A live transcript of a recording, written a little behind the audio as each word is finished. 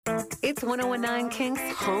It's 1019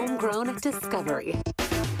 Kinks Homegrown Discovery.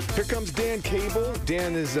 Here comes Dan Cable.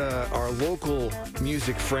 Dan is our local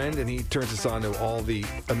music friend, and he turns us on to all the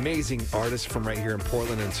amazing artists from right here in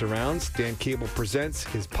Portland and surrounds. Dan Cable presents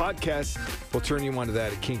his podcast. We'll turn you on to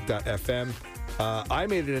that at kink.fm. I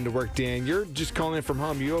made it into work, Dan. You're just calling in from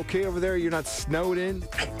home. You okay over there? You're not snowed in?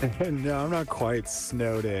 No, I'm not quite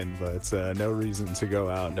snowed in, but no reason to go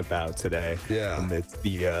out and about today. Yeah. Amidst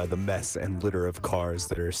the mess and litter of cars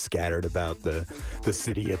that are scattered about the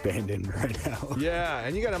city abandoned right now. Yeah,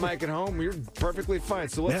 and you got a mic at home. You're perfectly fine.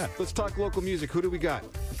 So let's talk local music. Who do we got?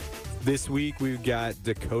 This week we've got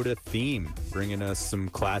Dakota Theim bringing us some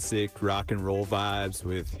classic rock and roll vibes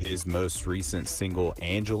with his most recent single,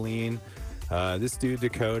 Angeline. This dude,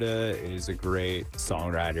 Dakota, is a great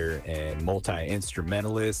songwriter and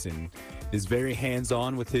multi-instrumentalist and is very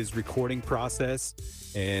hands-on with his recording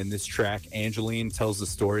process. And this track, Angeline, tells the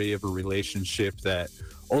story of a relationship that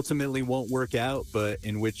ultimately won't work out, but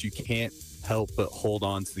in which you can't help but hold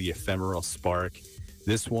on to the ephemeral spark.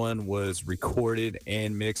 This one was recorded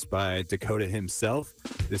and mixed by Dakota himself.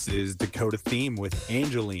 This is Dakota Theim with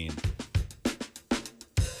Angeline.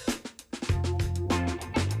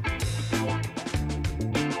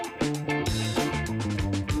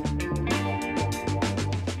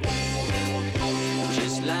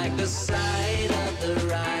 Like the sight of the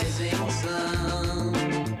rising sun,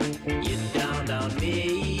 you dawned on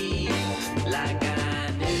me like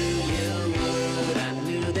I knew you would. I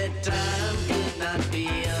knew that time could not be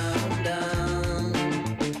undone.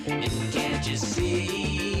 And can't you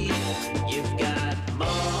see, you've got more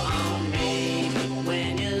on me. But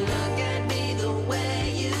when you look at me the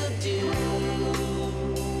way you do,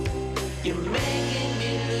 you're making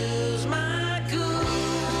me lose my cool.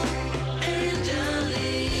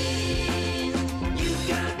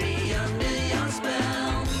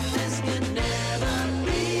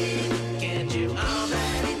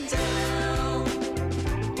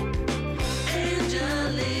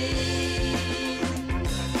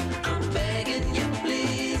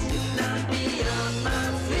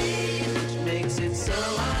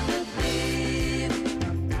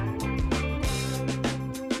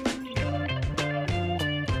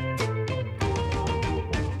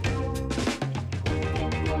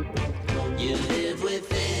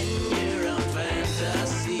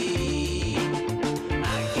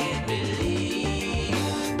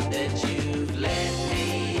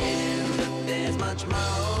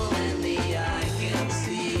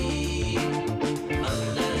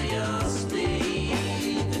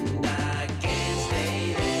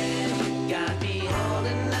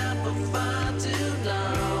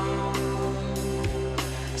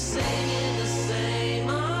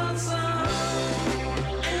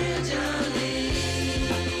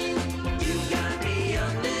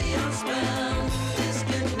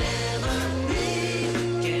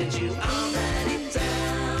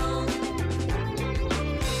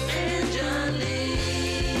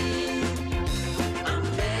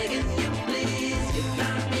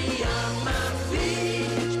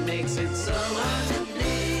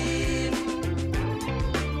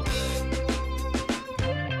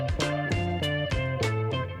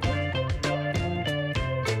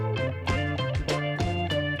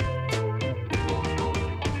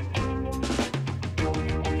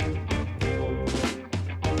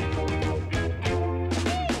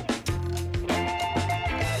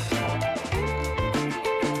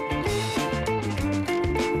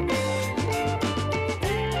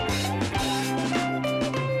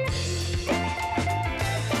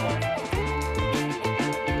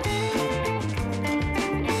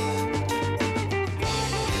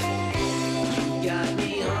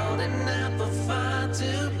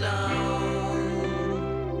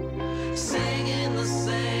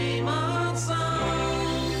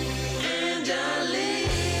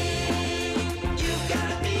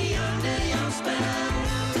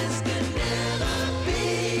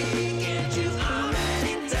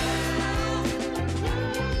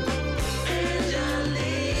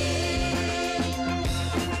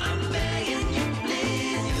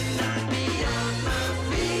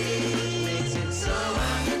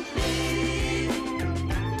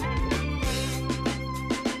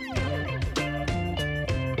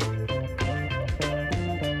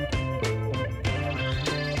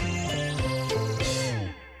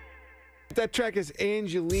 That track is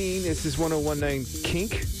Angeline. This is 1019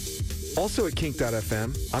 Kink. Also at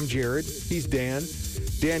kink.fm. I'm Jared. He's Dan.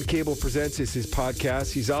 Dan Cable presents his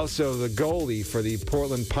podcast. He's also the goalie for the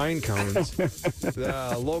Portland Pine Cones.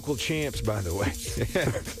 The local champs, by the way.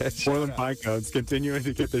 Portland Pine Cones continuing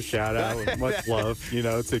to get the shout out with much love,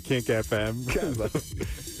 to Kink FM.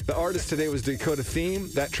 The artist today was Dakota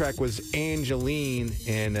Theim. That track was Angeline.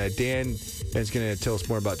 And Dan is going to tell us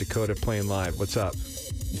more about Dakota playing live. What's up?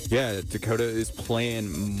 Yeah, Dakota is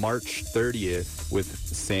playing March 30th with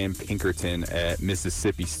Sam Pinkerton at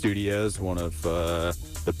Mississippi Studios, one of the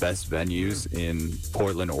best venues in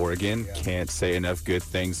Portland, Oregon. Can't say enough good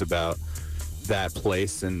things about that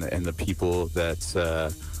place and the people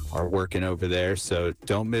that are working over there. So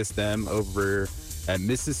don't miss them over at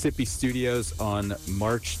Mississippi Studios on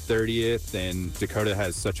March 30th. And Dakota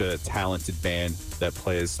has such a talented band that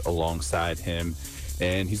plays alongside him.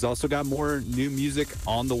 And he's also got more new music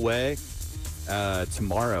on the way.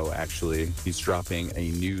 Tomorrow, actually, he's dropping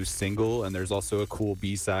a new single. And there's also a cool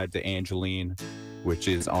B-side to Angeline, which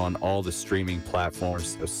is on all the streaming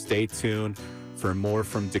platforms. So stay tuned for more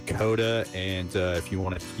from Dakota. And if you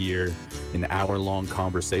want to hear an hour-long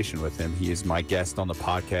conversation with him, he is my guest on the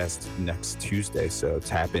podcast next Tuesday. So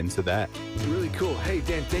tap into that. Really cool. Hey,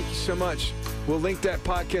 Dan, thank you so much. We'll link that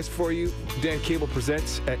podcast for you. Dan Cable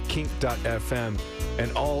Presents at kink.fm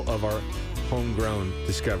and all of our homegrown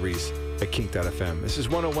discoveries at kink.fm. This is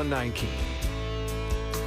 1019 Kink.